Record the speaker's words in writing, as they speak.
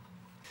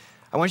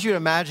I want you to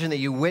imagine that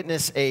you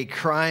witness a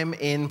crime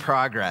in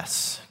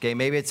progress. Okay,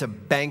 maybe it's a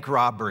bank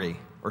robbery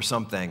or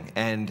something,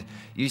 and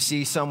you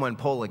see someone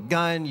pull a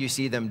gun, you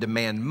see them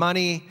demand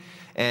money,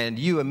 and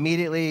you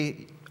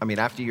immediately,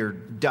 after you're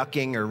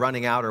ducking or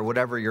running out or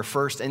whatever your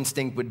first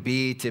instinct would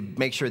be to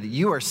make sure that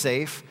you are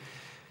safe,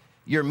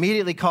 you're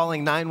immediately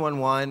calling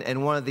 911,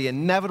 and one of the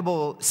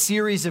inevitable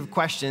series of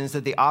questions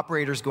that the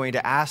operator is going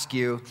to ask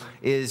you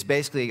is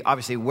basically,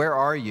 obviously, where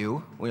are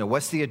you?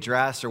 What's the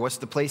address or what's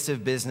the place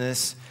of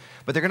business?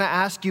 But they're going to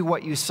ask you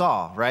what you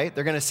saw, right?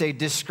 They're going to say,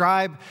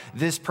 describe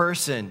this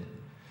person.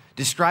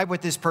 Describe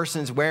what this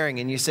person's wearing.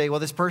 And you say, well,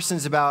 this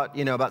person's about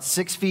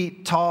 6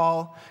 feet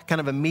tall,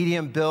 kind of a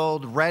medium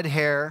build, red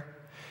hair.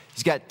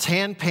 He's got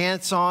tan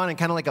pants on and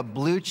kind of like a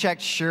blue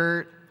checked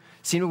shirt.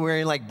 Seen him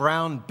wearing like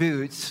brown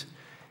boots.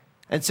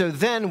 And so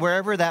then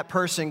wherever that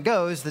person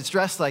goes that's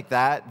dressed like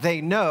that,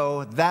 they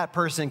know that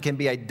person can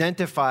be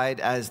identified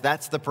as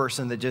that's the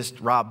person that just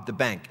robbed the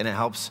bank. And it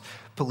helps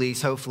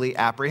police hopefully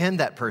apprehend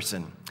that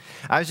person.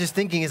 I was just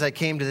thinking as I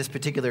came to this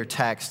particular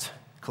text,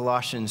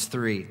 Colossians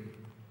 3,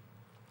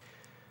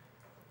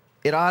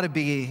 it ought to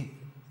be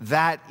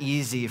that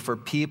easy for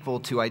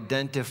people to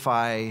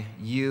identify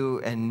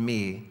you and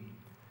me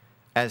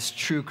as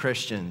true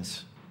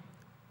Christians.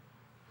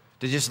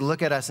 To just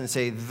look at us and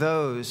say,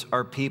 those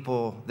are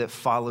people that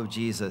follow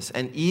Jesus.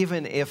 And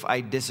even if I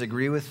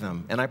disagree with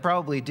them, and I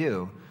probably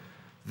do,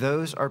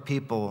 those are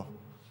people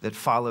that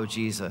follow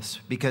Jesus.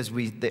 Because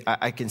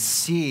I can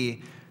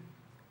see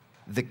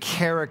the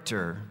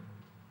character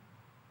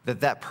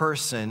that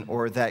person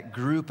or that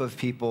group of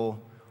people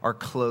are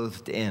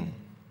clothed in.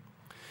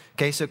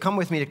 Okay, so come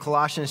with me to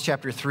Colossians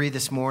chapter 3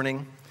 this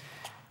morning.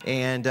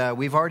 And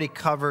we've already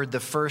covered the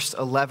first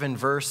 11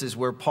 verses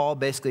where Paul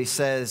basically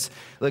says,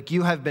 look,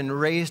 you have been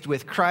raised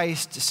with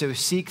Christ, so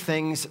seek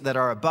things that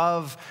are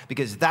above,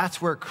 because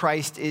that's where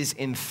Christ is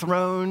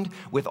enthroned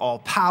with all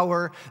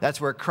power.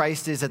 That's where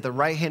Christ is at the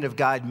right hand of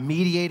God,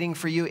 mediating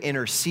for you,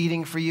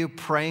 interceding for you,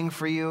 praying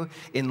for you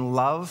in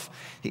love.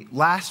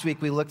 Last week,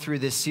 we looked through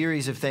this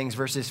series of things,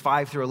 verses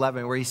 5 through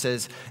 11, where he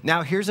says,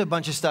 now here's a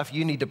bunch of stuff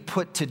you need to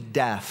put to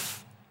death,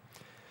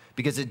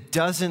 because it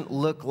doesn't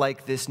look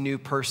like this new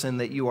person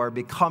that you are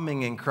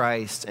becoming in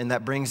Christ. And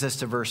that brings us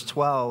to verse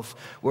 12,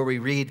 where we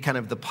read kind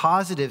of the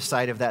positive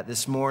side of that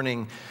this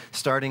morning,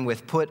 starting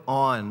with put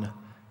on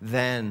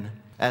then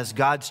as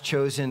God's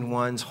chosen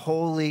ones,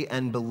 holy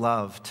and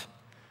beloved,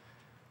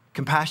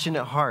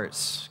 compassionate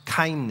hearts,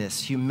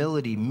 kindness,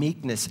 humility,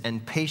 meekness,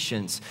 and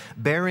patience,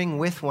 bearing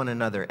with one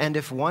another. And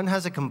if one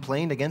has a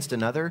complaint against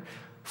another,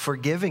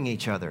 forgiving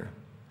each other.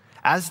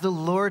 As the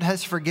Lord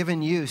has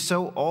forgiven you,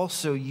 so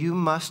also you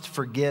must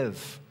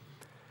forgive.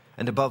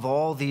 And above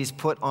all these,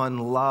 put on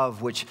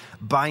love, which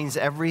binds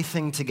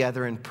everything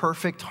together in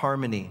perfect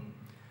harmony.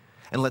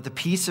 And let the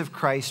peace of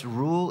Christ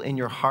rule in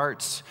your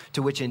hearts,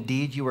 to which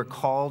indeed you are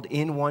called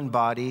in one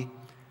body,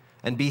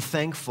 and be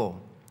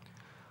thankful.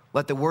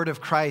 Let the word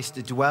of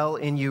Christ dwell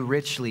in you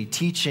richly,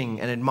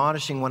 teaching and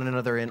admonishing one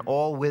another in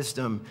all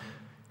wisdom,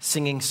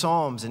 singing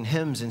psalms and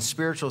hymns and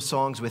spiritual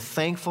songs with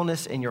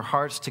thankfulness in your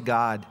hearts to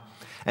God.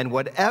 And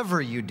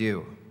whatever you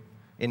do,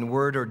 in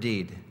word or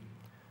deed,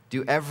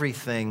 do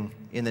everything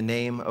in the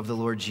name of the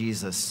Lord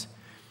Jesus,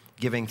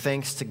 giving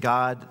thanks to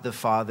God the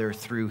Father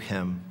through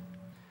him.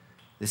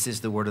 This is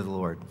the word of the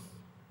Lord.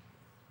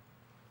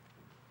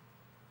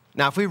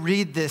 Now, if we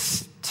read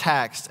this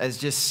text as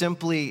just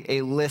simply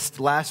a list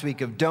last week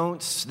of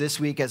don'ts,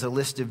 this week as a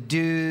list of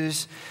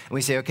do's, and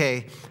we say,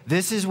 okay,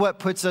 this is what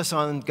puts us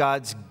on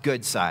God's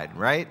good side,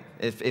 right?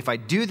 If I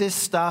do this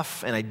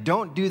stuff and I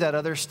don't do that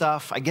other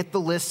stuff, I get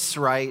the lists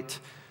right,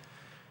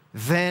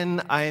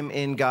 then I'm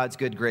in God's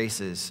good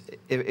graces.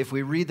 If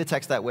we read the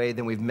text that way,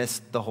 then we've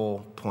missed the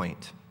whole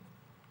point.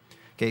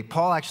 Okay,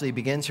 Paul actually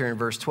begins here in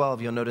verse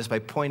 12, you'll notice, by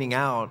pointing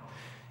out,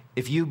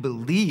 if you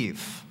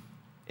believe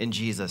in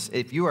Jesus,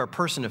 if you are a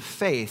person of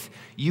faith,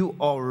 you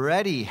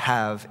already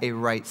have a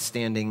right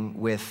standing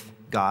with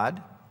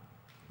God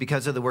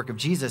because of the work of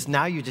Jesus.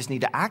 Now you just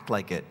need to act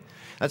like it.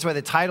 That's why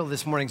the title of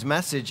this morning's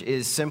message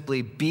is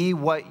simply, Be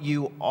What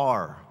You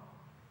Are.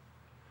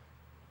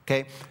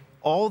 Okay?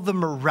 All the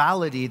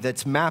morality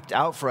that's mapped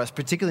out for us,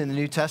 particularly in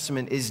the New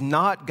Testament, is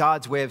not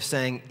God's way of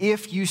saying,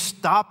 if you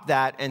stop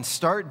that and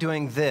start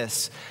doing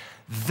this,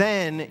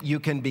 then you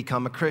can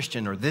become a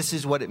Christian, or this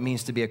is what it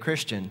means to be a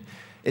Christian.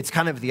 It's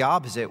kind of the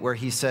opposite, where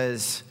he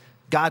says,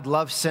 God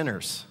loves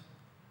sinners.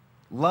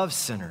 Loves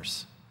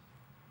sinners.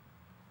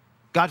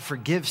 God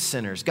forgives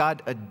sinners.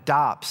 God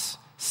adopts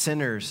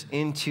sinners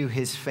into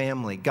his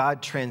family.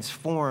 God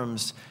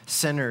transforms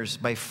sinners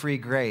by free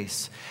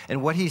grace.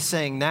 And what he's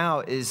saying now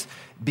is,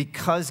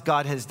 because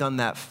God has done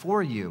that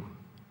for you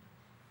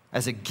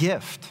as a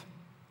gift,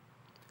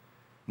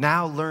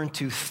 now learn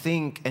to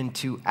think and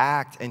to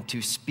act and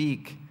to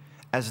speak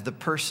as the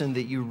person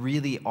that you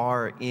really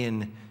are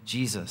in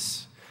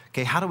Jesus.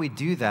 Okay, how do we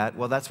do that?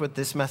 Well, that's what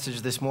this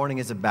message this morning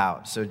is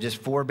about. So just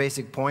 4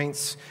 basic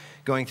points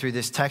going through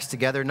this text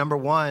together. Number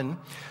 1,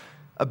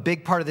 a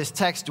big part of this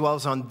text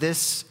dwells on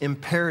this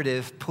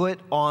imperative: put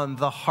on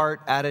the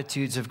heart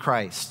attitudes of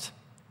Christ.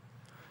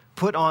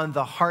 put on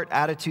the heart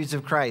attitudes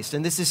of Christ.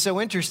 And this is so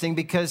interesting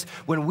because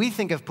when we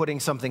think of putting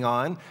something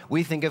on,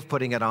 we think of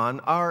putting it on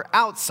our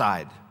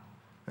outside.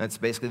 That's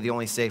basically the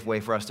only safe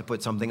way for us to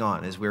put something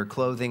on, is we're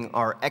clothing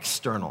our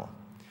external.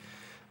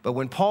 But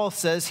when Paul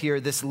says here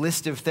this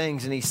list of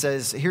things, and he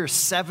says, here are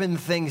 7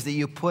 things that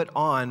you put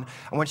on,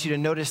 I want you to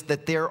notice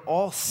that they're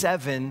all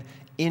 7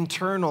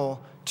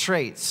 internal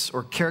traits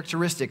or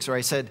characteristics, or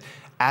I said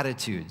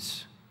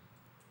attitudes.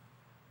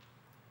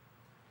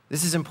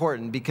 This is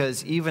important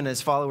because even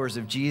as followers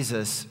of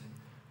Jesus,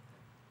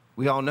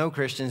 we all know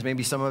Christians,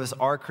 maybe some of us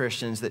are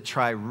Christians, that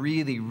try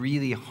really,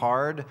 really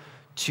hard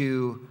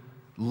to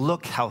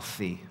look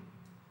healthy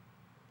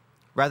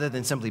rather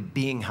than simply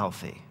being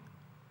healthy.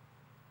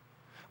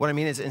 What I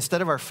mean is,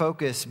 instead of our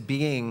focus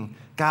being,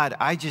 God,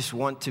 I just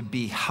want to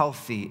be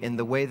healthy in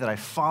the way that I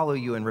follow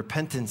you in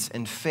repentance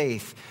and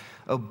faith,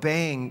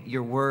 obeying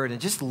your word and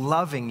just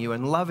loving you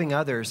and loving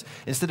others,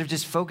 instead of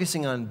just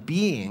focusing on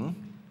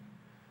being,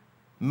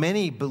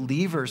 many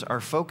believers are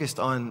focused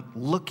on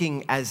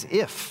looking as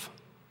if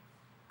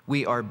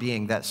we are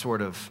being that sort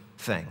of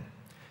thing.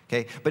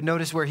 Okay, but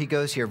notice where he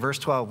goes here, verse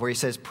 12, where he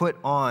says, put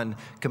on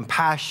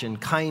compassion,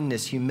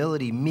 kindness,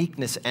 humility,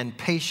 meekness, and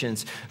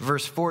patience.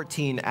 Verse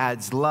 14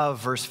 adds love.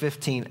 Verse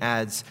 15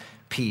 adds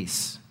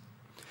peace.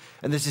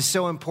 And this is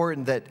so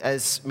important that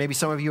as maybe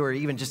some of you are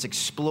even just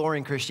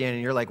exploring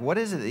Christianity, you're like, what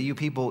is it that you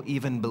people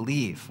even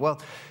believe? Well,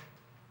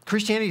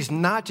 Christianity is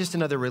not just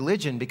another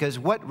religion, because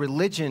what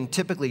religion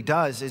typically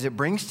does is it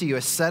brings to you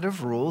a set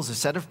of rules, a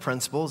set of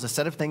principles, a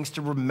set of things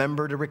to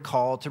remember, to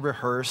recall, to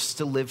rehearse,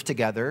 to live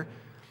together.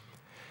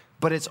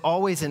 But it's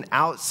always an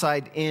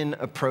outside-in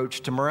approach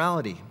to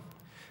morality.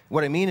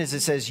 What I mean is, it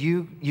says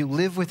you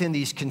live within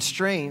these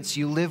constraints,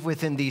 you live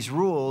within these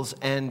rules,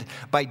 and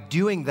by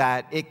doing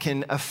that, it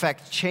can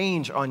affect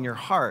change on your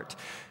heart.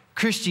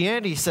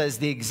 Christianity says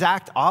the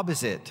exact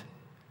opposite.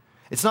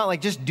 It's not like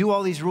just do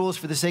all these rules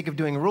for the sake of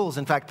doing rules.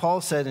 In fact,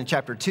 Paul said in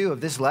chapter 2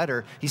 of this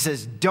letter, he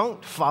says,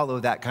 don't follow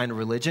that kind of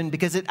religion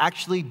because it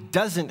actually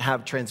doesn't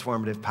have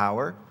transformative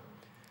power.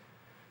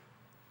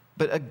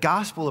 But a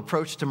gospel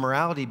approach to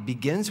morality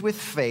begins with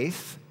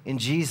faith in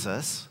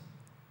Jesus.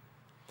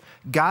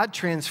 God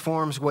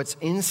transforms what's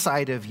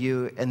inside of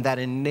you, and that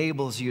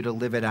enables you to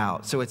live it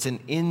out. So it's an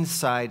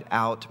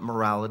inside-out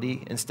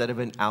morality instead of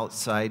an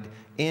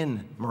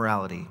outside-in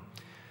morality.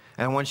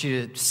 And I want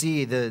you to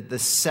see the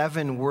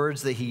 7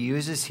 words that he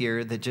uses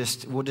here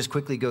that we'll just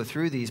quickly go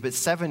through these, but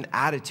 7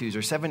 attitudes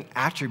or 7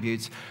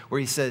 attributes where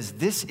he says,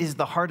 this is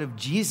the heart of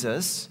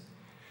Jesus,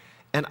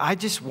 and I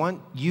just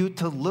want you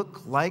to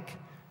look like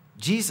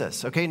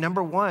Jesus. Okay,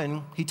 number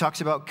 1, he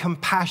talks about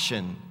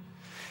compassion.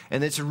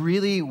 And it's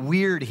really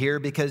weird here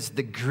because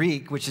the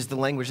Greek, which is the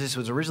language this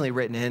was originally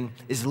written in,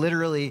 is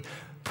literally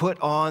put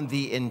on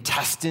the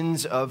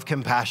intestines of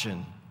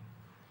compassion.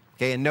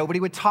 Okay, and nobody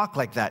would talk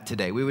like that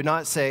today. We would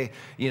not say,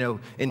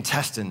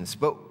 intestines,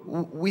 but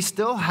we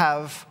still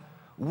have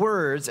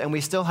words and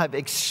we still have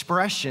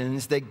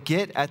expressions that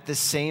get at the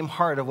same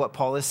heart of what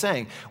Paul is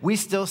saying. We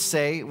still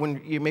say,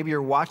 when maybe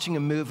you're watching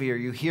a movie or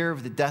you hear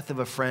of the death of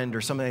a friend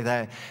or something like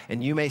that,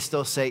 and you may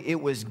still say,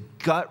 it was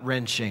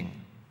gut-wrenching,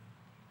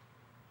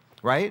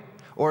 right?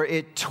 Or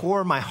it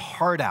tore my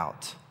heart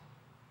out.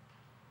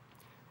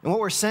 And what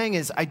we're saying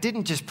is, I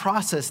didn't just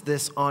process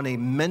this on a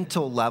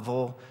mental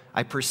level.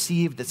 I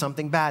perceived that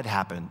something bad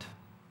happened.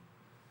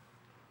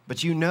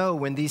 But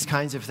when these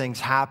kinds of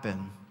things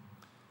happen,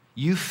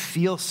 you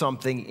feel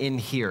something in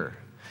here.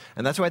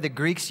 And that's why the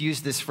Greeks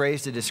used this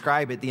phrase to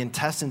describe it, the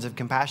intestines of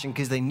compassion,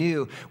 because they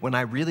knew when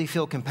I really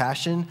feel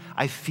compassion,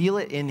 I feel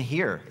it in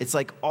here. It's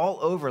like all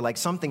over, like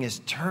something is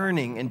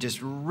turning and just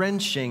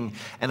wrenching,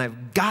 and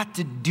I've got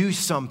to do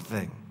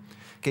something.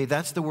 Okay,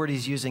 that's the word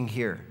he's using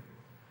here.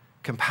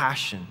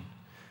 Compassion,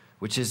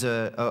 which is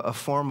a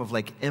form of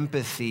like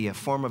empathy, a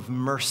form of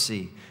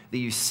mercy, that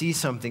you see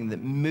something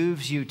that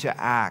moves you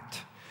to act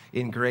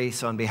in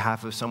grace on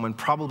behalf of someone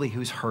probably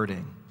who's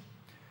hurting.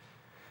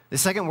 The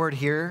second word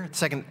here,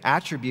 second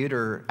attribute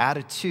or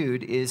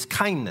attitude is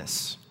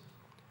kindness.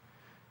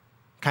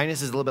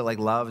 Kindness is a little bit like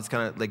love. It's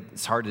kind of like,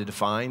 it's hard to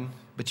define,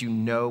 but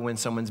when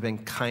someone's been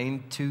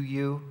kind to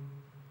you.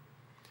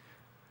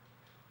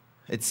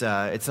 It's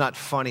not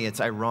funny,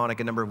 it's ironic.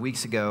 A number of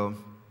weeks ago,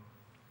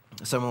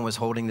 someone was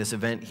holding this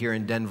event here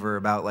in Denver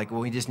about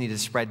we just need to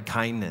spread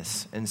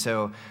kindness. And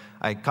so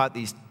I caught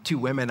these 2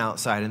 women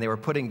outside, and they were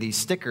putting these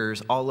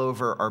stickers all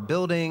over our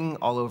building,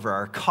 all over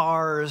our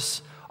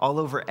cars, all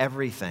over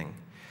everything.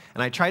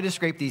 And I tried to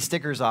scrape these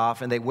stickers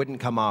off, and they wouldn't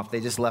come off. They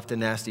just left a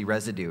nasty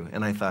residue.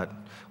 And I thought,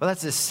 well,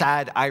 that's a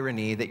sad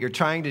irony that you're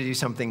trying to do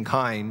something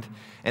kind,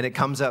 and it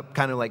comes up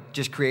kind of like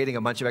just creating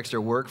a bunch of extra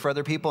work for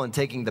other people and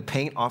taking the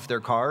paint off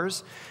their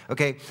cars.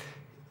 Okay,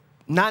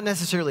 not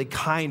necessarily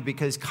kind,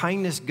 because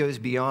kindness goes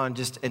beyond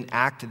just an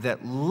act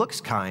that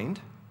looks kind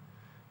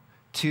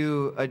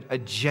to a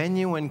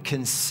genuine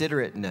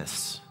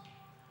considerateness.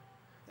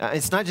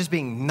 It's not just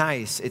being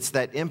nice, it's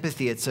that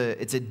empathy, it's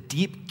a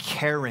deep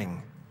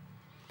caring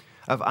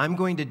of I'm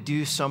going to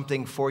do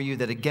something for you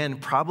that, again,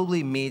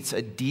 probably meets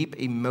a deep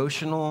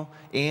emotional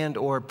and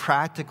or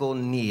practical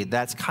need.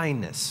 That's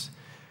kindness.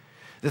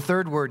 The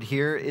third word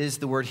here is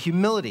the word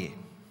humility.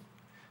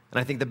 And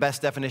I think the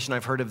best definition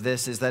I've heard of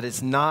this is that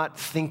it's not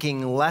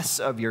thinking less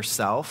of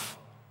yourself.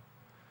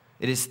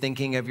 It is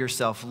thinking of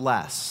yourself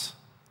less.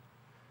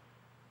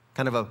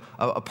 Kind of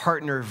a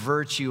partner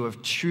virtue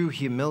of true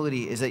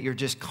humility is that you're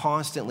just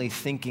constantly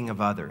thinking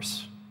of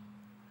others.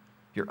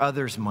 You're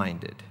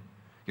others-minded.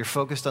 You're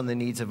focused on the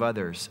needs of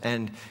others.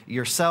 And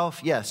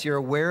yourself, yes, you're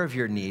aware of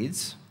your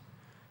needs.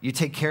 You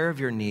take care of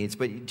your needs,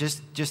 but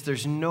just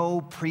there's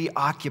no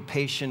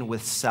preoccupation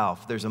with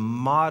self. There's a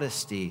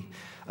modesty,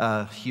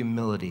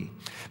 humility.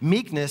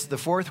 Meekness, the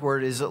fourth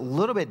word, is a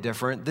little bit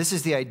different. This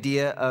is the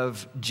idea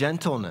of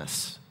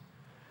gentleness.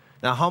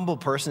 Now, a humble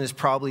person is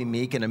probably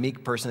meek, and a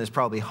meek person is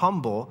probably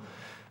humble,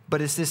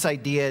 but it's this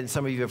idea, and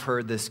some of you have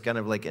heard this kind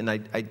of like, and I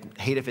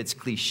hate if it's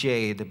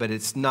cliched, but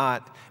it's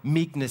not,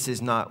 meekness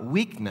is not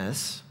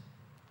weakness,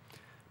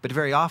 but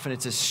very often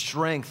it's a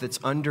strength that's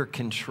under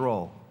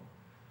control.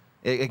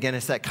 Again,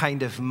 it's that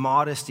kind of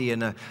modesty,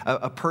 and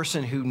a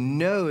person who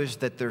knows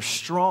that they're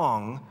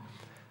strong,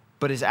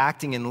 but is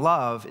acting in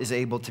love, is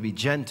able to be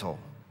gentle.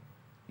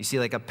 You see,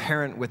 like a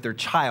parent with their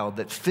child,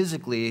 that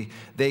physically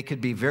they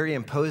could be very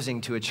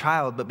imposing to a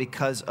child, but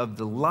because of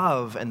the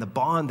love and the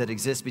bond that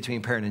exists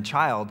between parent and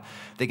child,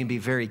 they can be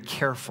very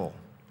careful.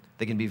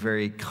 They can be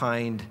very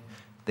kind.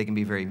 They can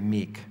be very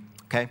meek.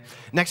 Okay?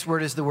 Next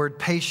word is the word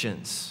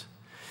patience.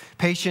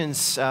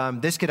 Patience,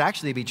 this could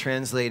actually be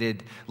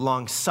translated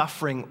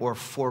long-suffering or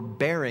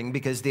forbearing,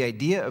 because the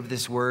idea of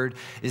this word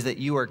is that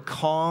you are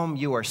calm,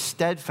 you are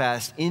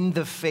steadfast in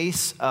the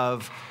face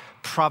of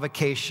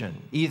provocation,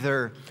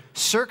 either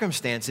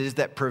circumstances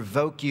that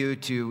provoke you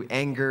to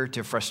anger,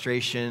 to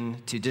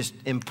frustration, to just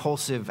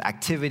impulsive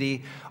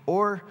activity,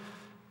 or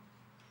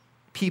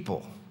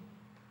people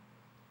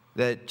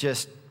that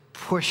just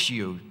push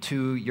you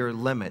to your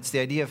limits. The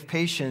idea of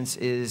patience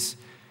is,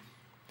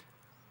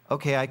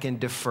 okay, I can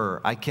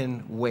defer, I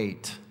can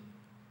wait,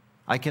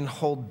 I can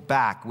hold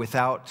back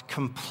without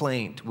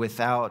complaint,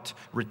 without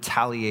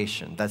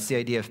retaliation. That's the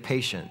idea of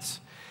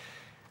patience.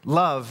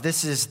 Love,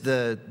 this is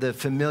the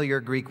familiar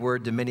Greek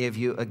word to many of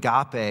you,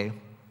 agape,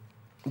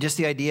 just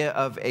the idea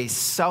of a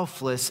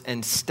selfless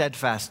and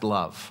steadfast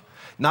love.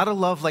 Not a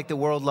love like the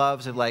world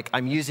loves, of like,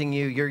 I'm using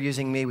you, you're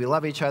using me, we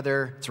love each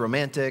other, it's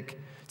romantic,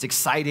 it's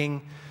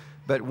exciting,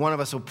 but one of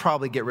us will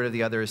probably get rid of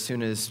the other as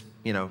soon as,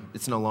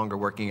 it's no longer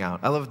working out.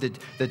 I love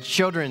the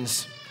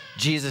children's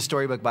Jesus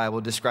Storybook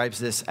Bible describes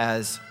this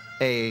as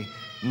a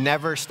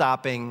never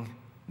stopping,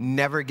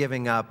 never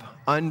giving up,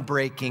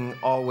 unbreaking,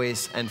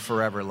 always and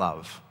forever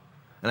love.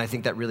 And I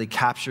think that really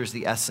captures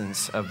the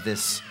essence of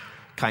this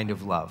kind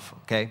of love,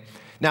 okay?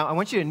 Now, I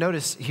want you to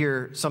notice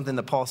here something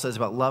that Paul says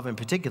about love in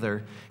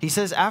particular. He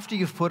says after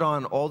you've put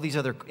on all these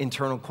other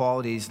internal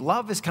qualities,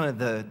 love is kind of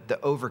the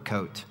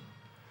overcoat.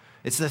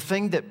 It's the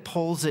thing that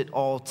pulls it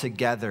all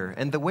together.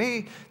 And the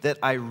way that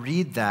I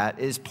read that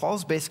is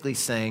Paul's basically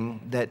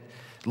saying that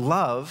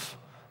love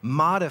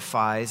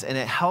modifies and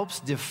it helps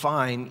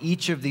define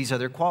each of these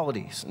other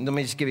qualities. And let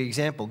me just give you an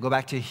example. Go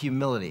back to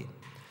humility.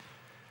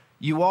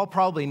 You all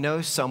probably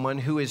know someone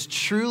who is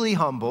truly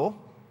humble,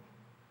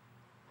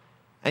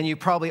 and you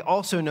probably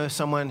also know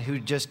someone who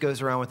just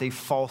goes around with a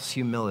false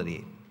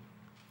humility.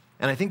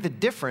 And I think the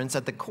difference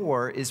at the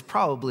core is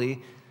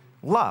probably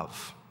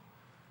love.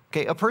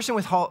 Okay, a person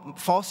with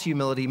false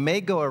humility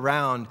may go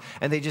around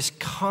and they just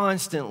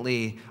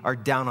constantly are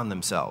down on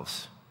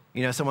themselves.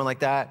 You know, someone like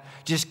that,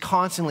 just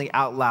constantly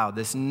out loud,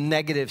 this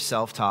negative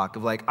self-talk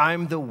of like,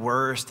 I'm the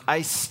worst,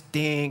 I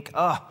stink,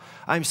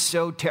 I'm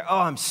so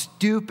I'm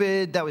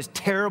stupid, that was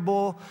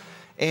terrible.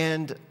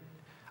 And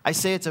I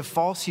say it's a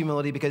false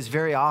humility because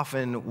very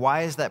often,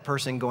 why is that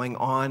person going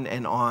on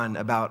and on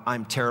about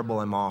I'm terrible,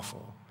 I'm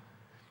awful?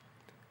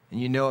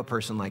 And you know a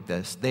person like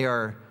this, they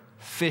are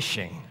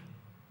fishing,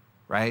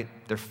 right?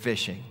 They're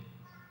fishing.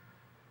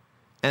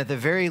 And at the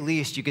very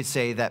least, you could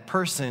say that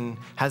person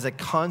has a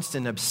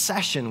constant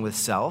obsession with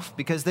self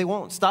because they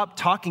won't stop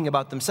talking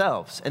about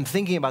themselves and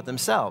thinking about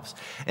themselves.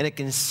 And it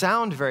can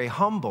sound very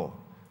humble,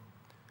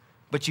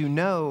 but you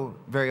know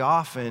very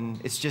often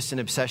it's just an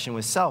obsession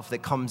with self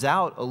that comes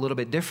out a little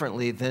bit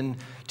differently than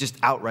just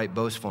outright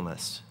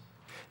boastfulness.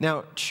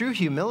 Now, true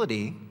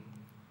humility,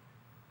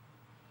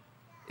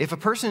 if a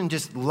person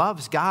just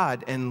loves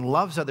God and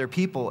loves other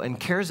people and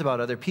cares about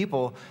other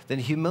people, then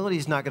humility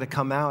is not going to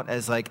come out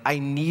as like, I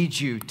need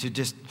you to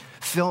just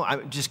fill,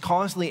 I'm just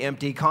constantly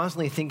empty,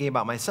 constantly thinking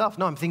about myself.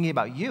 No, I'm thinking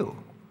about you.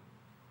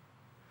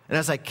 And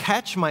as I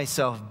catch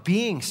myself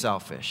being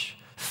selfish,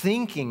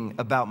 thinking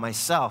about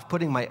myself,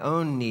 putting my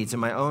own needs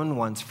and my own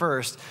wants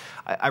first,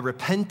 I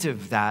repent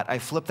of that. I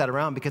flip that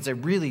around because I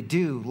really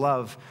do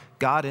love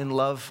God and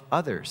love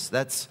others.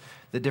 That's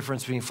the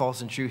difference between false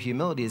and true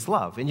humility is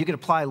love. And you can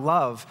apply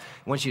love.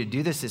 I want you to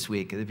do this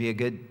week. It'd be a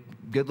good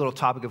little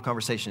topic of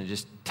conversation to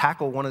just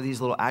tackle one of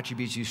these little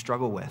attributes you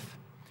struggle with.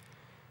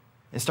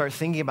 and start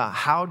thinking about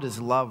how does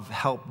love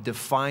help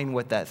define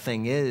what that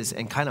thing is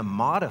and kind of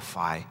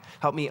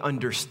help me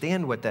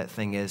understand what that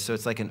thing is, so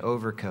it's like an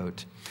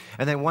overcoat.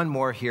 And then one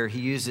more here,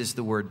 he uses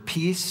the word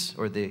peace,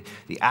 or the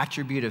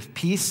attribute of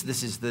peace.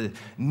 This is the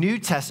New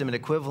Testament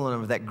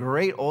equivalent of that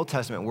great Old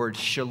Testament word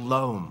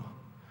shalom,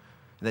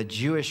 that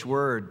Jewish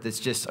word that's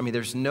just,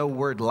 there's no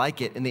word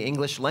like it in the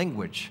English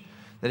language,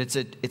 that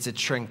it's a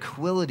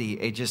tranquility,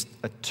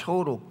 a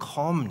total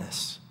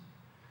calmness.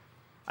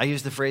 I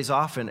use the phrase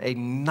often, a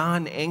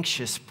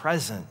non-anxious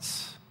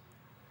presence.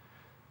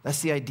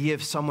 That's the idea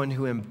of someone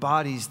who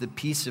embodies the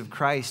peace of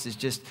Christ.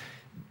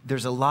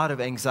 There's a lot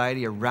of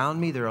anxiety around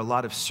me. There are a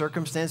lot of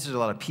circumstances, a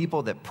lot of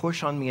people that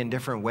push on me in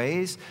different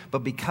ways. But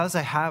because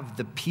I have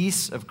the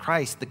peace of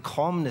Christ, the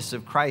calmness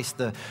of Christ,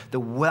 the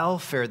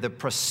welfare, the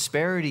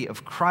prosperity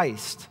of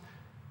Christ,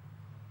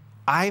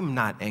 I'm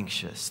not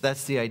anxious.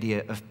 That's the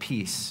idea of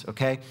peace,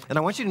 okay? And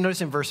I want you to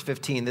notice in verse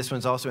 15, this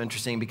one's also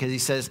interesting because he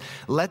says,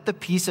 let the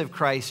peace of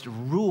Christ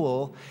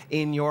rule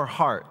in your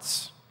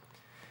hearts.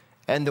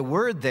 And the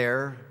word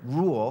there,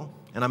 rule,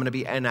 and I'm going to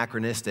be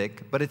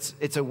anachronistic, but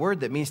it's a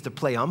word that means to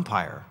play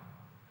umpire.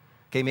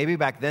 Okay, maybe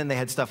back then they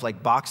had stuff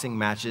like boxing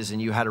matches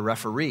and you had a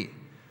referee.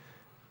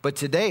 But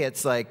today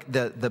it's like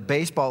the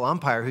baseball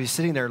umpire who's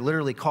sitting there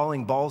literally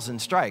calling balls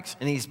and strikes.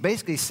 And he's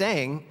basically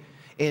saying,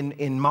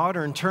 in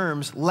modern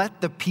terms, let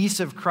the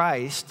peace of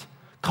Christ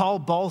call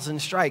balls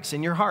and strikes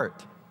in your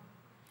heart.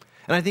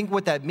 And I think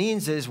what that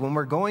means is when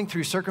we're going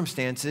through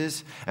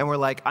circumstances and we're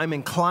like, I'm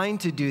inclined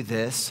to do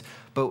this,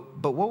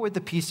 but what would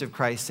the peace of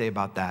Christ say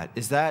about that?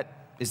 Is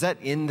that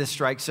in the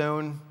strike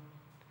zone,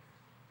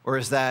 or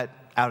is that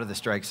out of the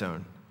strike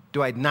zone?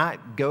 Do I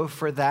not go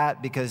for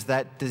that because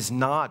that does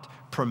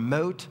not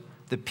promote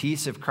the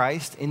peace of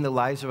Christ in the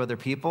lives of other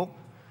people?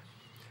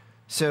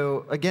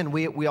 So again,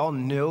 we all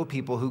know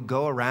people who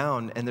go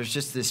around and there's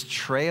just this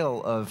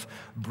trail of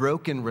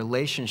broken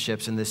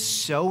relationships and this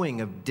sowing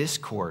of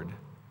discord,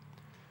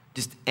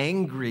 just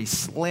angry,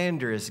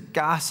 slanderous,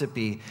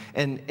 gossipy.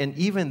 And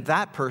even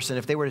that person,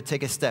 if they were to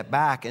take a step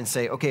back and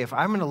say, okay, if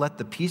I'm going to let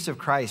the peace of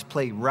Christ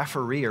play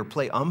referee or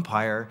play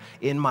umpire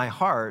in my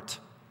heart,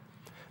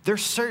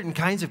 there's certain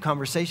kinds of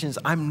conversations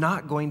I'm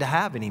not going to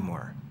have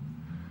anymore.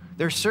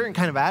 There's certain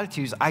kind of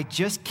attitudes I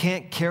just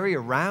can't carry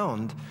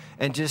around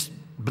and just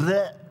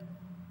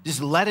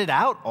let it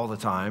out all the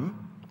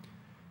time,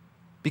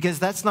 because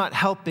that's not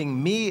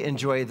helping me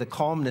enjoy the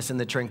calmness and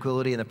the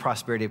tranquility and the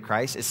prosperity of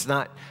Christ. It's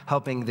not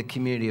helping the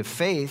community of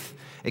faith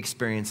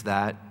experience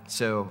that.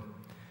 So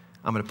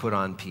I'm going to put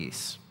on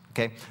peace.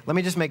 Okay, let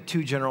me just make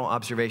two general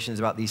observations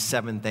about these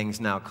 7 things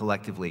now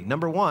collectively.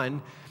 Number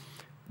one,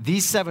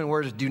 these 7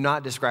 words do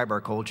not describe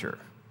our culture.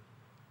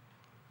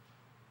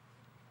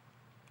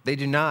 They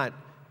do not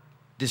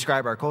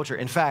describe our culture.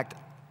 In fact,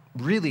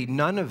 really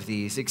none of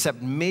these,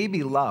 except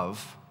maybe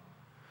love,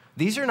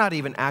 these are not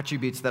even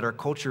attributes that our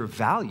culture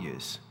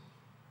values.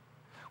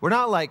 We're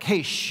not like,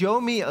 hey, show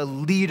me a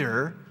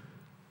leader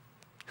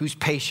who's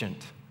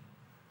patient.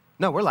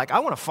 No, we're like, I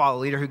want to follow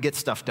a leader who gets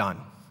stuff done.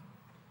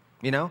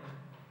 You know?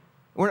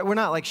 We're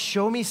not like,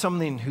 show me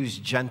something who's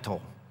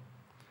gentle.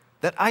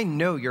 That I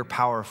know you're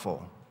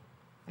powerful,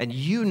 and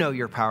you know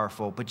you're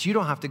powerful, but you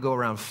don't have to go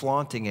around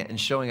flaunting it and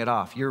showing it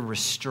off. You're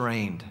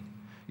restrained.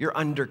 You're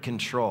under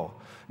control.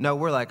 No,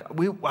 we're like,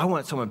 I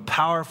want someone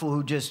powerful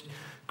who just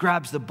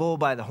grabs the bull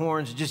by the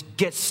horns and just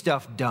gets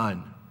stuff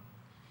done.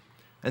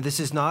 And this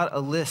is not a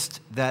list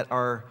that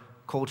our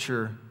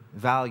culture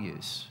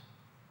values.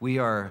 We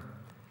are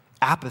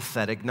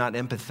apathetic, not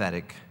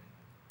empathetic.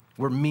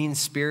 We're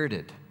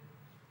mean-spirited,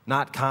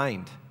 not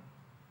kind.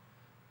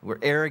 We're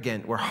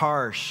arrogant, we're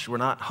harsh, we're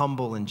not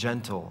humble and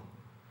gentle.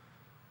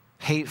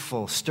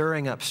 Hateful,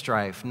 stirring up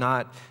strife,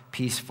 not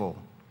peaceful.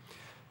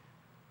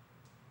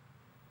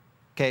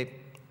 Okay.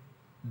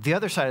 The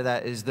other side of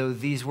that is, though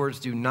these words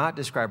do not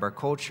describe our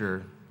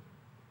culture,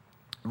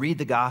 read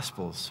the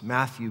Gospels,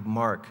 Matthew,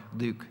 Mark,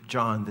 Luke,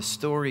 John, the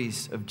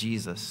stories of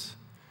Jesus.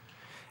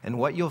 And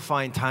what you'll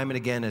find time and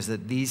again is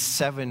that these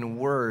 7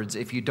 words,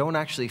 if you don't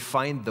actually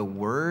find the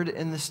word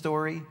in the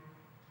story,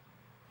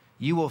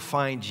 you will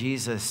find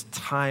Jesus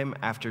time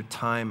after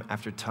time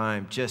after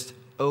time just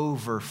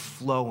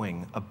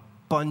overflowing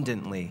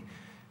abundantly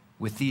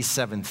with these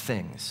 7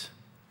 things.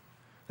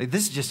 Like,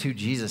 this is just who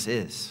Jesus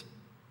is.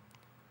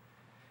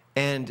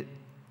 And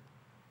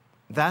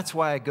that's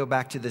why I go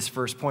back to this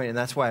first point, and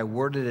that's why I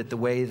worded it the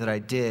way that I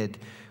did,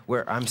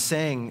 where I'm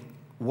saying,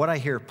 what I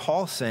hear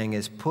Paul saying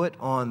is, put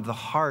on the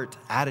heart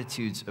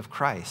attitudes of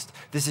Christ.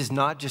 This is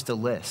not just a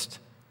list.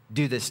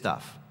 Do this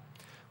stuff.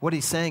 What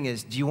he's saying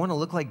is, do you want to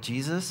look like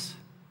Jesus?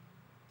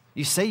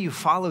 You say you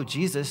follow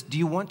Jesus. Do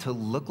you want to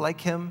look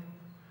like him?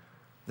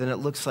 Then it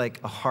looks like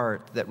a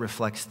heart that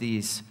reflects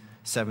these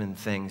 7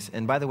 things.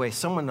 And by the way,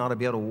 someone ought to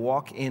be able to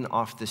walk in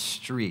off the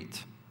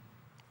street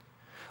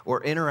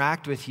or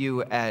interact with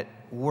you at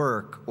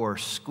work or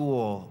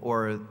school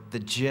or the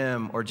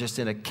gym or just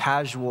in a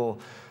casual,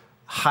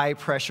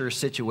 high-pressure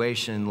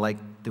situation like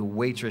the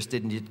waitress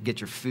didn't get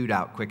your food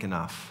out quick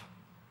enough.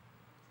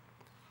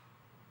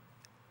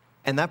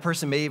 And that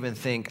person may even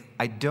think,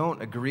 I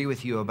don't agree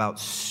with you about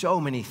so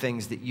many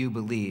things that you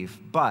believe,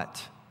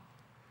 but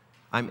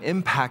I'm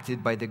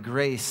impacted by the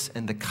grace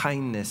and the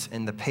kindness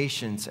and the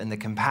patience and the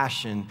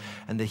compassion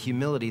and the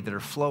humility that are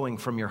flowing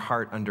from your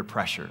heart under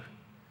pressure.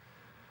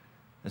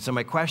 And so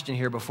my question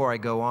here before I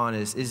go on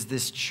is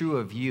this true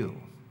of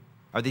you?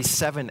 Are these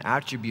 7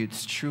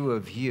 attributes true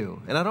of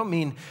you? And I don't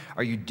mean,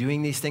 are you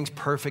doing these things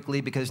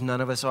perfectly, because none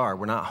of us are.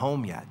 We're not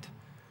home yet.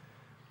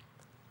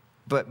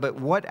 But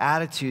what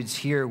attitudes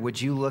here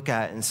would you look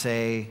at and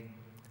say,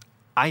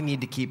 I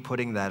need to keep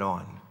putting that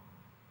on?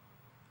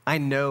 I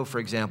know, for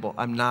example,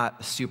 I'm not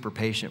a super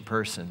patient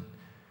person.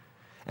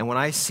 And when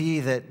I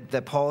see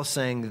that Paul is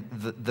saying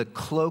the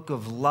cloak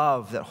of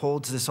love that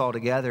holds this all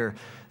together,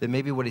 that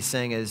maybe what he's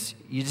saying is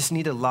you just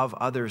need to love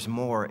others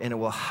more, and it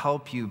will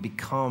help you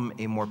become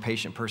a more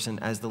patient person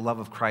as the love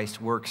of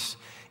Christ works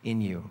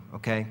in you,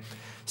 okay?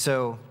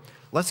 So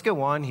let's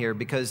go on here,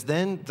 because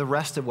then the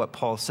rest of what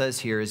Paul says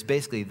here is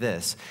basically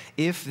this.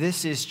 If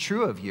this is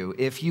true of you,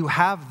 if you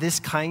have this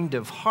kind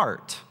of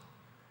heart,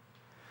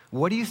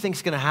 what do you think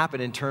is going to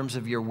happen in terms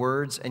of your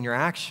words and your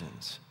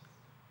actions?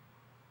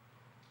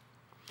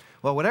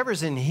 Well,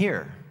 whatever's in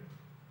here,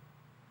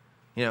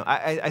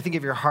 I think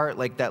of your heart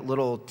like that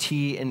little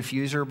tea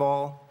infuser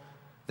ball,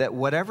 that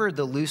whatever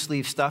the loose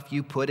leaf stuff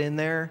you put in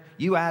there,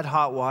 you add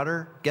hot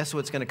water, guess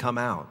what's going to come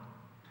out?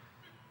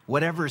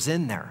 Whatever's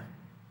in there.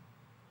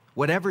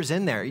 Whatever's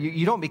in there.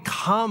 You don't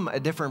become a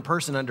different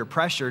person under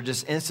pressure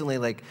just instantly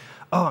like,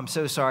 oh, I'm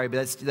so sorry,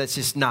 but that's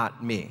just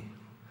not me.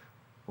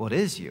 Well, it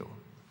is you.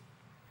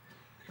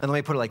 And let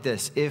me put it like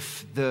this.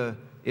 If the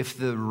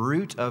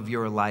root of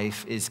your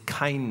life is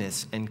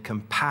kindness and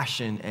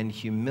compassion and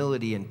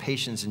humility and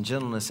patience and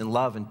gentleness and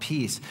love and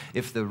peace,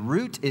 if the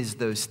root is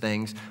those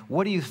things,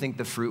 what do you think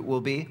the fruit will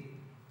be?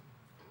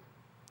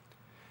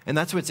 And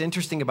that's what's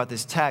interesting about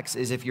this text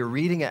is if you're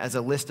reading it as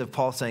a list of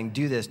Paul saying,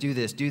 do this, do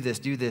this, do this,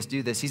 do this,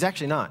 do this, he's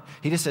actually not.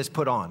 He just says,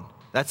 put on.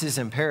 That's his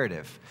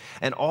imperative.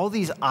 And all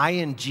these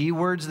ing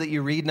words that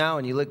you read now,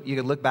 and you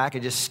can look back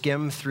and just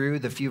skim through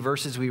the few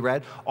verses we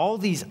read, all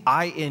these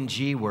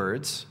ing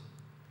words,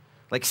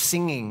 like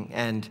singing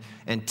and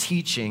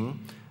teaching,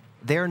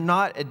 they're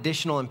not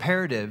additional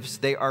imperatives,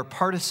 they are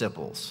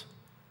participles.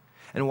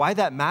 And why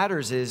that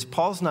matters is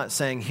Paul's not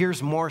saying,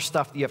 here's more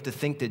stuff that you have to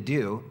think to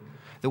do.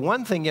 The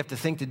one thing you have to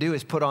think to do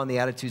is put on the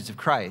attitudes of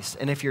Christ.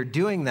 And if you're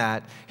doing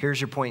that,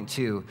 here's your point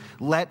 2.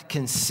 Let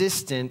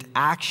consistent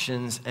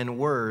actions and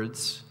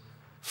words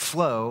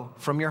flow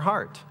from your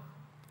heart.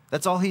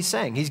 That's all he's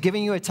saying. He's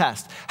giving you a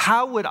test.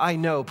 How would I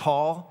know,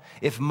 Paul,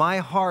 if my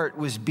heart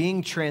was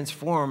being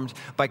transformed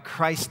by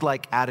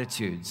Christ-like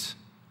attitudes?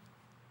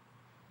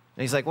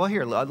 And he's like, well,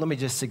 here, let me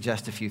just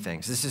suggest a few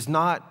things. This is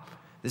not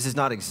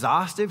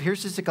exhaustive.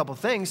 Here's just a couple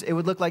things. It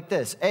would look like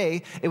this.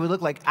 A, it would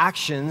look like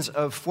actions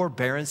of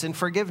forbearance and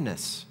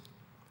forgiveness.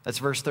 That's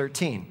verse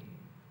 13.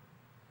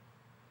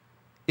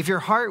 If your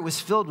heart was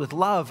filled with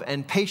love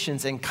and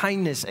patience and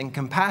kindness and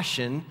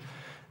compassion,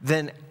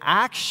 then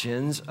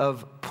actions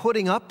of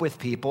putting up with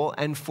people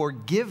and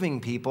forgiving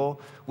people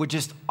would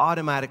just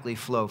automatically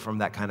flow from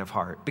that kind of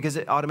heart, because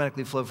it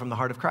automatically flowed from the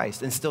heart of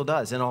Christ and still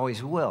does and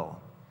always will.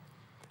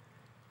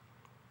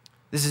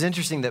 This is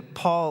interesting that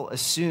Paul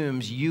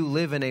assumes you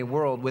live in a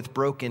world with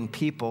broken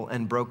people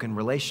and broken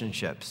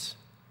relationships.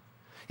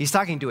 He's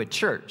talking to a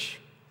church,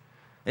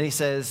 and he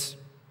says,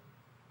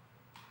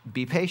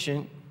 be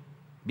patient,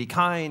 be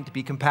kind,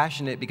 be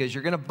compassionate, because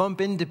you're going to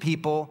bump into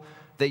people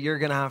that you're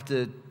going to have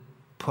to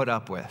put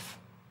up with.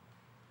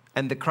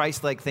 And the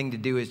Christ-like thing to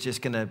do is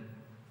just going to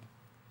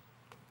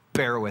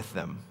bear with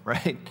them,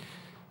 right?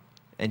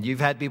 And you've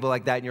had people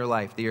like that in your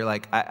life that you're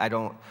like, I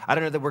don't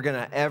know that we're going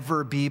to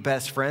ever be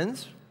best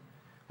friends.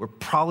 We're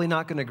probably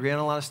not going to agree on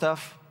a lot of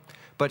stuff,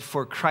 but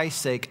for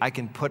Christ's sake, I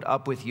can put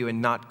up with you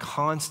and not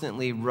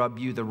constantly rub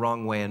you the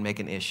wrong way and make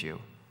an issue.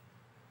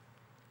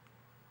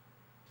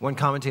 One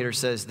commentator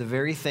says, the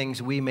very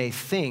things we may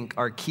think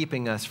are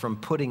keeping us from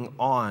putting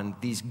on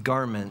these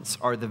garments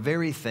are the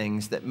very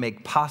things that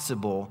make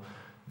possible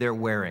their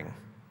wearing.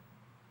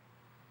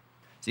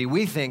 See,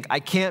 we think, I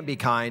can't be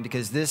kind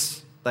because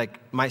this, like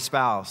my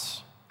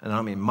spouse, and I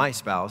don't mean my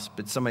spouse,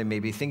 but somebody may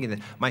be thinking that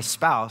my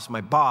spouse,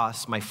 my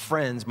boss, my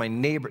friends, my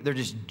neighbor, they're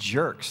just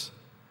jerks.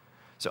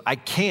 So I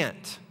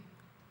can't.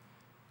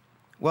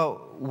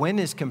 Well, when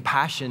is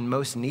compassion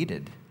most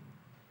needed?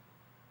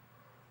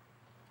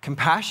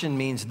 Compassion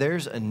means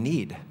there's a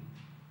need.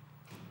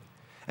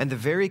 And the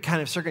very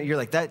kind of circumstance, you're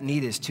like, that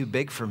need is too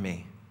big for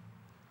me.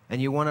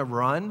 And you want to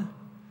run?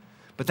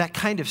 But that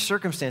kind of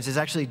circumstance is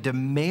actually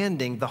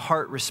demanding the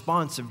heart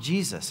response of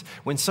Jesus.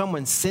 When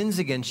someone sins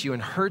against you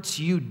and hurts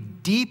you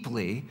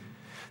deeply,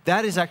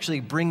 that is actually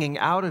bringing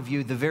out of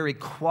you the very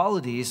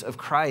qualities of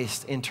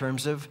Christ in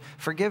terms of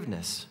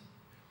forgiveness.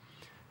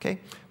 Okay,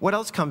 what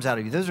else comes out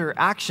of you? Those are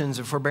actions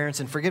of forbearance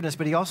and forgiveness,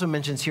 but he also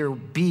mentions here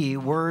B,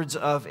 words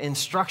of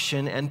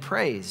instruction and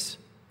praise.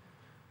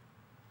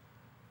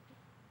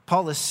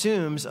 Paul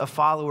assumes a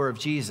follower of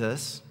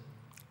Jesus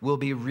will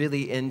be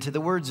really into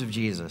the words of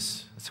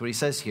Jesus. That's what he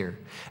says here.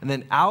 And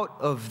then out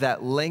of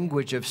that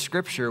language of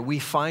Scripture, we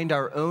find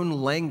our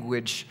own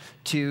language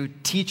to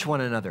teach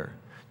one another,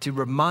 to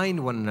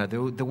remind one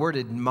another. The word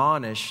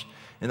admonish,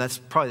 and that's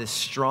probably the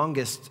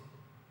strongest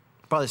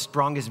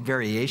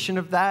variation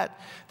of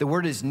that. The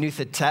word is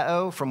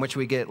noutheteo, from which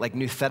we get like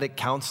nouthetic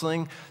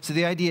counseling. So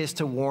the idea is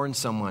to warn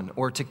someone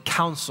or to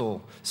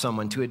counsel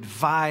someone, to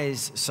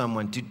advise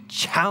someone, to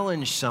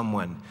challenge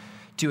someone,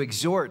 to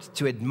exhort,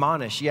 to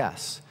admonish,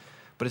 yes.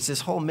 But it's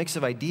this whole mix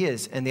of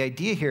ideas. And the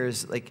idea here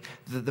is like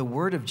the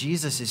word of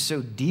Jesus is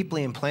so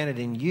deeply implanted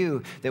in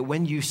you that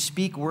when you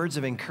speak words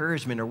of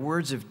encouragement or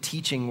words of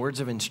teaching, words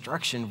of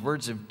instruction,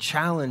 words of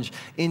challenge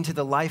into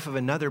the life of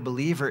another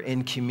believer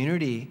in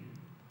community,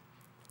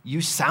 you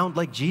sound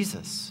like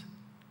Jesus.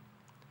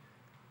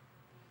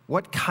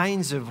 What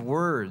kinds of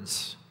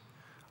words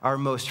are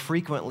most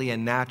frequently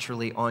and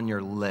naturally on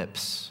your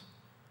lips?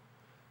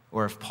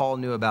 Or if Paul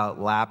knew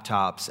about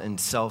laptops and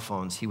cell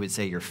phones, he would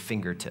say your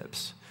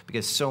fingertips,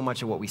 because so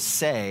much of what we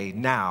say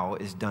now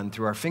is done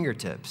through our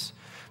fingertips.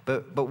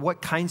 But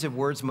what kinds of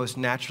words most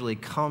naturally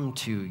come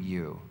to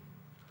you?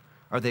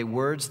 Are they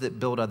words that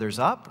build others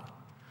up,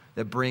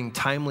 that bring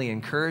timely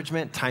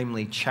encouragement,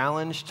 timely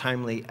challenge,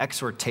 timely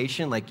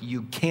exhortation, like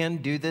you can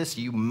do this,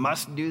 you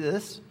must do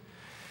this?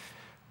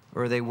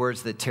 Or are they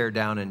words that tear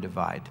down and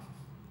divide?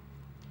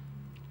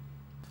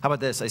 How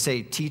about this? I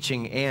say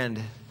teaching and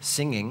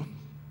singing.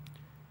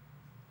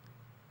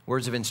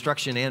 Words of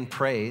instruction and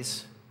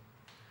praise.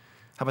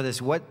 How about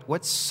this?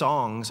 What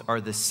songs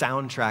are the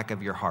soundtrack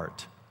of your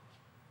heart?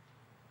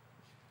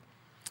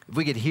 If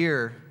we could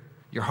hear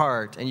your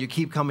heart and you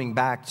keep coming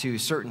back to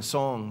certain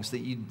songs that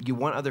you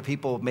want other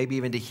people maybe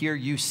even to hear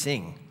you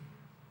sing,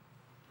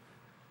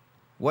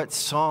 what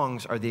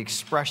songs are the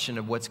expression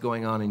of what's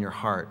going on in your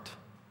heart?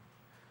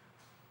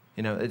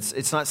 You know,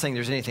 it's not saying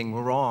there's anything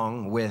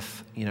wrong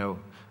with,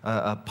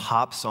 a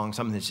pop song,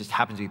 something that just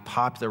happens to be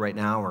popular right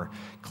now, or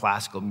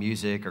classical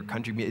music or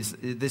country music.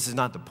 This is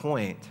not the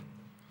point.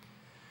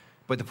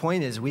 But the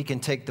point is we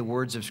can take the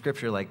words of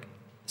Scripture like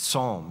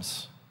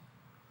psalms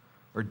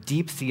or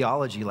deep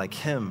theology like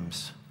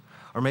hymns,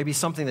 or maybe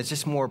something that's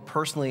just more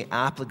personally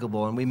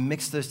applicable, and we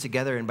mix those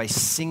together, and by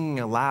singing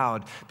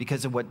aloud,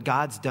 because of what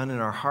God's done in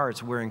our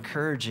hearts, we're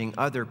encouraging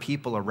other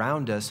people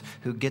around us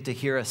who get to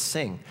hear us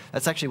sing.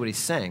 That's actually what he's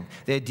saying.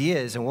 The idea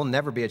is, and we'll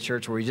never be a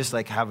church where we just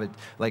have a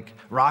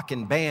rock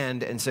and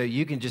band, and so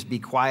you can just be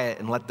quiet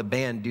and let the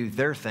band do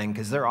their thing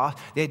because they're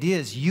off. The idea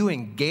is you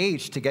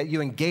engage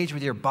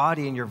with your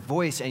body and your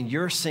voice, and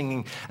you're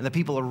singing, and the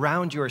people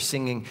around you are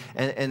singing,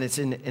 and it's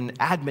an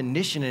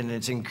admonition and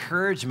it's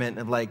encouragement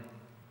of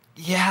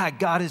yeah,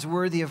 God is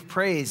worthy of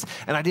praise.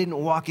 And I didn't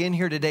walk in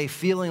here today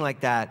feeling like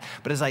that.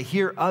 But as I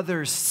hear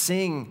others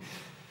sing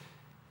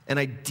and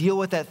I deal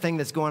with that thing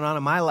that's going on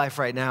in my life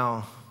right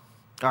now,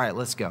 all right,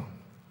 let's go.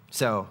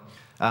 So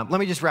let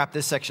me just wrap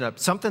this section up.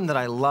 Something that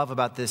I love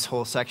about this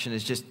whole section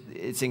is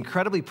it's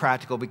incredibly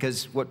practical,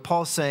 because what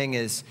Paul's saying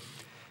is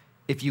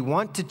if you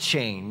want to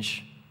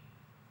change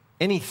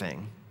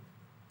anything,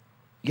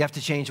 you have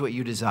to change what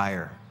you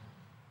desire.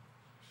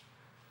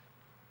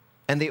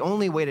 And the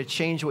only way to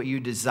change what you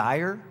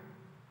desire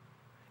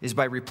is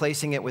by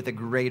replacing it with a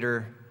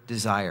greater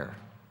desire.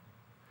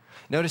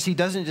 Notice he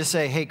doesn't just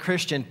say, hey,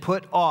 Christian,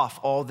 put off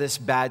all this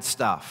bad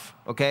stuff,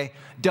 okay?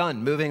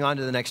 Done, moving on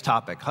to the next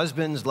topic.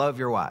 Husbands, love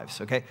your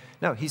wives, okay?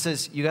 No, he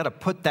says you got to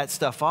put that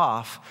stuff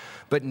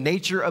off, but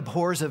nature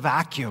abhors a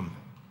vacuum,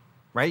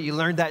 right? You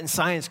learned that in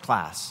science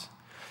class.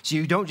 So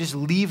you don't just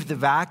leave the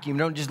vacuum,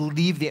 don't just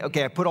leave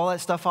okay, I put all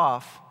that stuff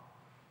off.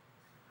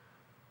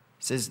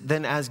 It says,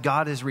 then as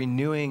God is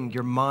renewing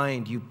your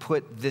mind, you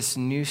put this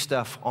new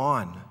stuff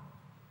on.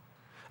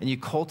 And you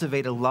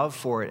cultivate a love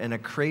for it and a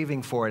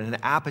craving for it and an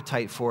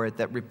appetite for it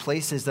that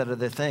replaces that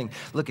other thing.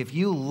 Look, if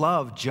you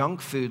love junk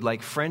food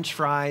like French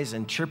fries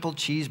and triple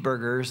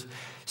cheeseburgers,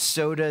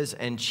 sodas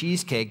and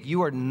cheesecake,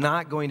 you are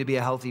not going to be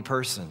a healthy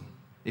person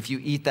if you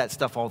eat that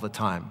stuff all the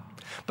time.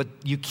 But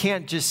you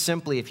can't just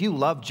simply, if you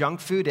love junk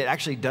food, it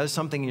actually does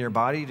something in your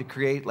body to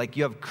create,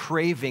 you have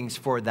cravings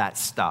for that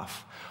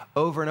stuff.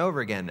 Over and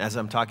over again, as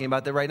I'm talking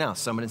about that right now.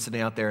 Someone is sitting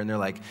out there and they're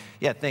like,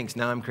 yeah, thanks,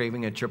 now I'm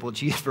craving a triple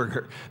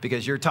cheeseburger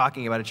because you're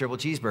talking about a triple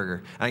cheeseburger.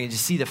 And I can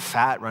just see the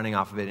fat running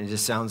off of it and it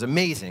just sounds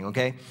amazing,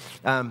 okay?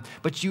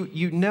 But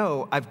you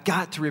know I've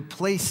got to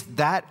replace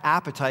that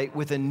appetite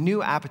with a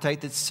new appetite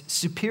that's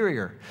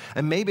superior.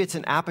 And maybe it's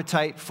an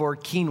appetite for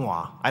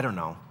quinoa. I don't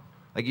know.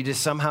 You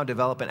just somehow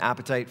develop an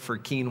appetite for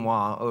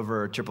quinoa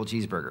over a triple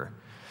cheeseburger.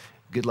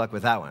 Good luck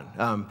with that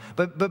one.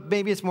 But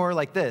maybe it's more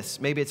like this.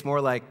 Maybe it's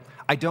more like,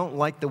 I don't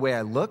like the way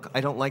I look.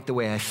 I don't like the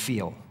way I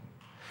feel.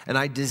 And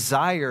I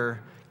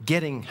desire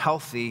getting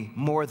healthy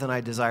more than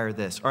I desire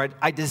this. Or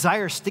I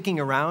desire sticking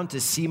around to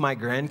see my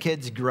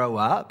grandkids grow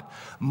up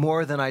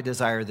more than I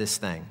desire this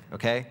thing,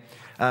 okay?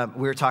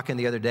 We were talking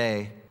the other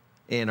day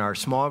in our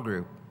small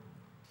group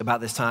about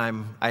this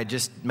time. I had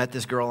just met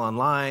this girl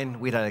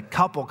online. We'd had a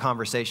couple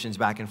conversations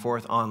back and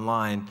forth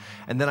online.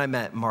 And then I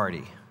met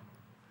Marty,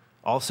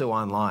 also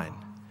online.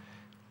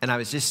 And I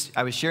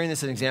was sharing this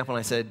as an example, and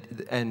I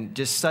said, and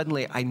just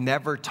suddenly I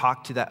never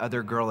talked to that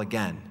other girl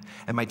again.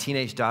 And my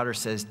teenage daughter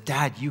says,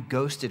 Dad, you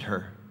ghosted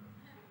her.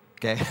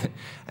 Okay?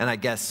 And I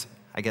guess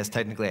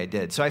technically I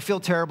did. So I feel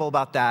terrible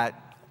about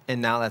that,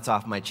 and now that's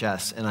off my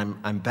chest, and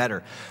I'm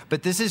better.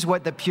 But this is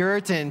what the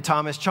Puritan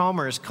Thomas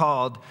Chalmers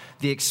called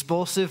the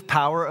expulsive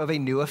power of a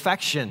new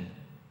affection.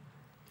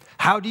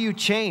 How do you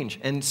change?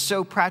 And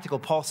so practical,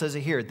 Paul says it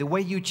here. The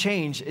way you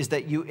change is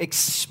that you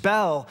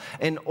expel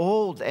an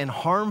old and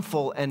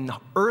harmful and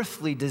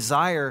earthly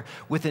desire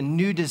with a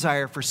new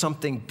desire for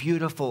something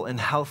beautiful and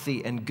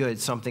healthy and good,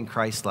 something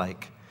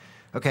Christ-like.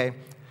 Okay?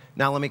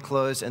 Now let me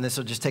close, and this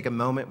will just take a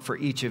moment for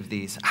each of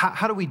these.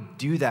 How do we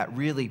do that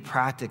really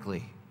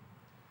practically?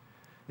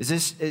 Is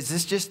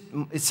this just,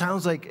 it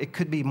sounds like it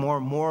could be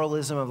more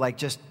moralism of like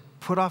just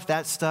put off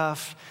that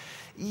stuff.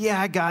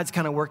 Yeah, God's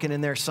kind of working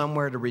in there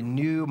somewhere to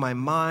renew my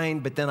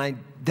mind, but then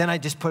I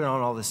just put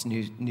on all this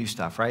new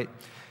stuff, right?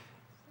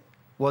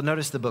 Well,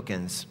 notice the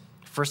bookends.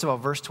 First of all,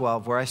 verse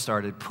 12, where I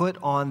started, put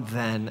on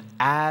then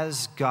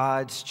as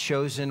God's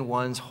chosen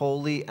ones,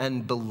 holy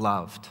and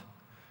beloved.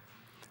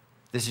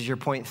 This is your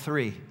point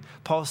 3.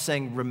 Paul's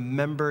saying,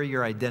 remember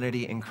your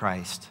identity in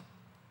Christ.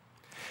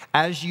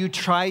 As you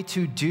try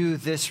to do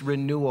this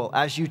renewal,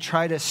 as you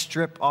try to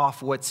strip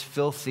off what's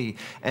filthy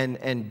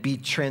and be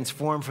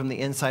transformed from the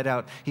inside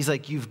out, he's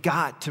like, you've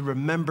got to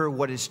remember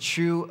what is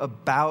true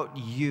about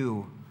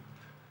you.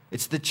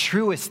 It's the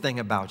truest thing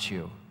about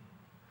you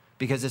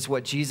because it's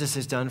what Jesus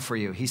has done for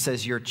you. He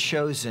says you're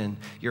chosen,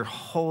 you're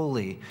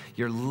holy,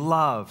 you're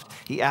loved.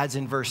 He adds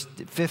in verse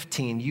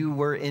 15, you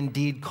were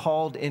indeed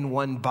called in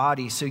one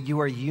body, so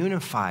you are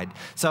unified.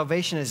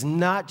 Salvation has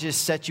not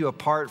just set you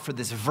apart for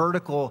this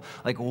vertical,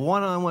 like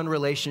one-on-one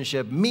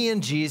relationship, me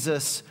and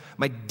Jesus,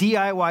 my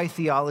DIY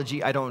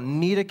theology. I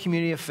don't need a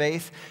community of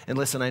faith. And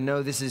listen, I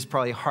know this is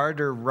probably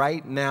harder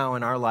right now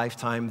in our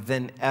lifetime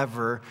than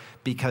ever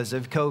because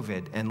of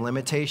COVID and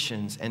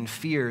limitations and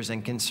fears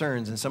and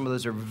concerns. And some of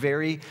those are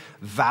very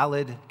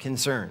valid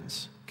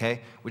concerns,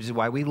 okay? Which is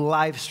why we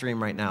live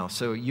stream right now.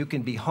 So you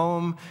can be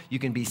home, you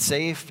can be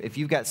safe. If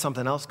you've got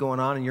something else going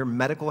on in your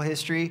medical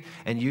history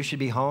and you should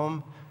be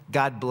home,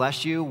 God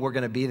bless you. We're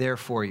going to be there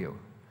for you,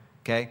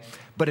 okay?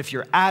 But if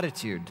your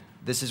attitude,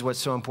 this is what's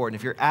so important.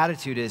 If your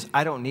attitude is,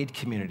 I don't need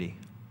community,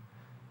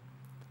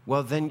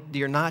 well, then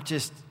you're not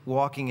just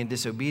walking in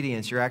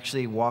disobedience, you're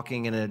actually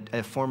walking in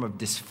a form of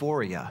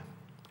dysphoria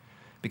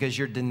because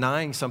you're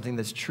denying something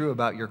that's true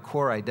about your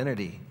core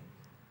identity,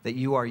 that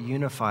you are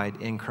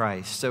unified in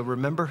Christ. So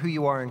remember who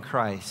you are in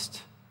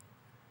Christ.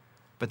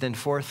 But then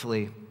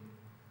fourthly,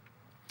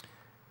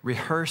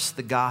 rehearse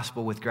the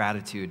gospel with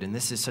gratitude, and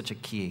this is such a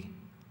key.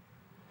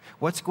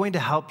 What's going to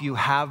help you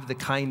have the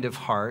kind of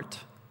heart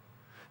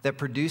that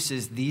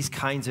produces these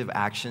kinds of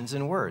actions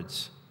and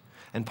words?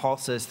 And Paul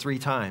says 3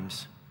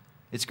 times,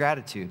 it's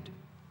gratitude.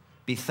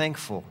 Be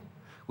thankful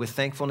with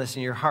thankfulness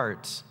in your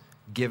hearts,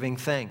 giving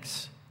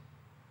thanks.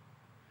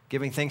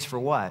 Giving thanks for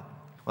what?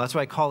 Well, that's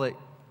why I call it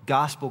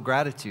gospel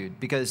gratitude,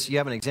 because you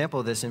have an example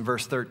of this in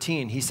verse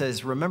 13. He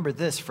says, remember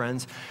this,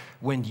 friends,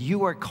 when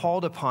you are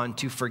called upon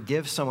to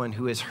forgive someone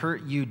who has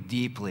hurt you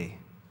deeply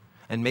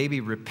and maybe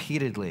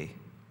repeatedly,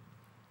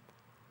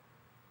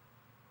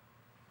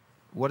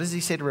 what does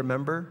he say to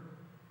remember?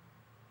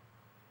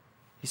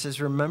 He says,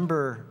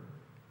 remember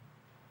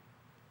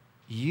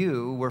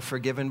you were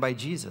forgiven by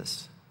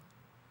Jesus.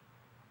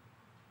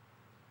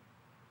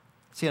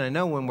 See, and I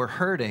know when we're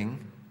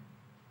hurting,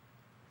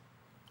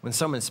 when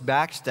someone's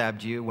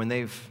backstabbed you, when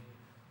they've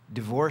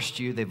divorced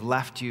you, they've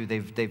left you,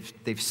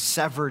 they've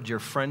severed your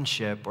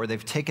friendship, or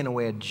they've taken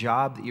away a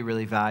job that you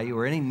really value,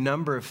 or any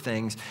number of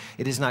things,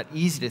 it is not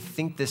easy to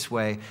think this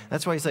way.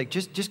 That's why he's like,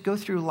 just go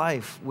through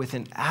life with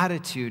an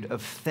attitude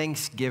of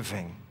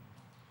thanksgiving.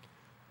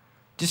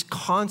 Just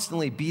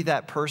constantly be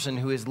that person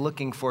who is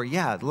looking for,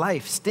 yeah,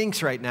 life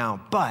stinks right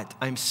now, but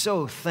I'm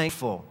so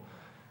thankful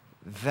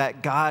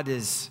that God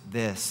is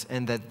this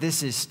and that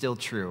this is still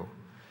true.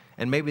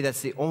 And maybe that's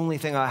the only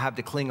thing I have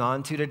to cling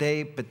on to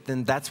today, but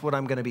then that's what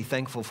I'm going to be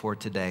thankful for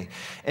today.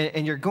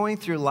 And you're going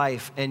through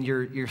life and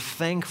you're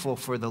thankful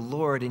for the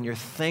Lord and you're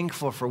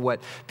thankful for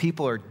what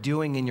people are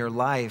doing in your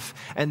life.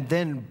 And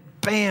then,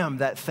 bam,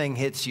 that thing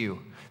hits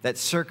you, that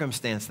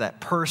circumstance,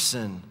 that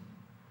person.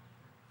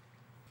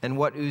 And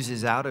what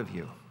oozes out of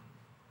you?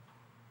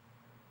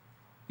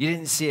 You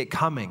didn't see it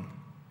coming.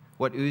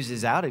 What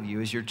oozes out of you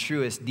is your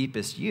truest,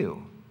 deepest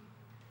you.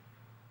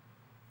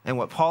 And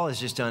what Paul has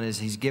just done is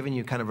he's given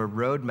you kind of a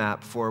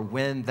roadmap for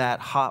when that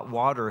hot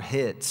water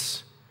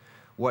hits,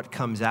 what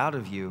comes out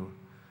of you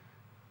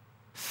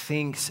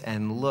thinks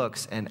and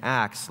looks and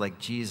acts like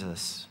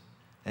Jesus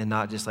and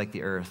not just like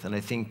the earth. And I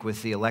think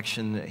with the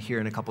election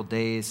here in a couple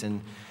days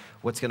and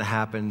what's going to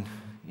happen,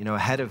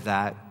 ahead of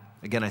that,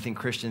 again, I think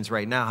Christians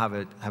right now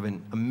have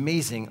an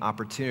amazing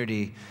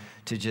opportunity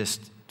to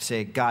just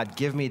say, God,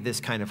 give me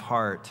this kind of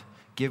heart.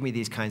 Give me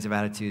these kinds of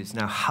attitudes.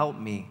 Now help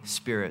me,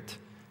 Spirit,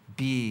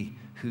 be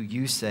who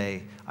you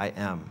say I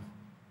am.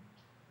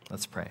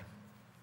 Let's pray.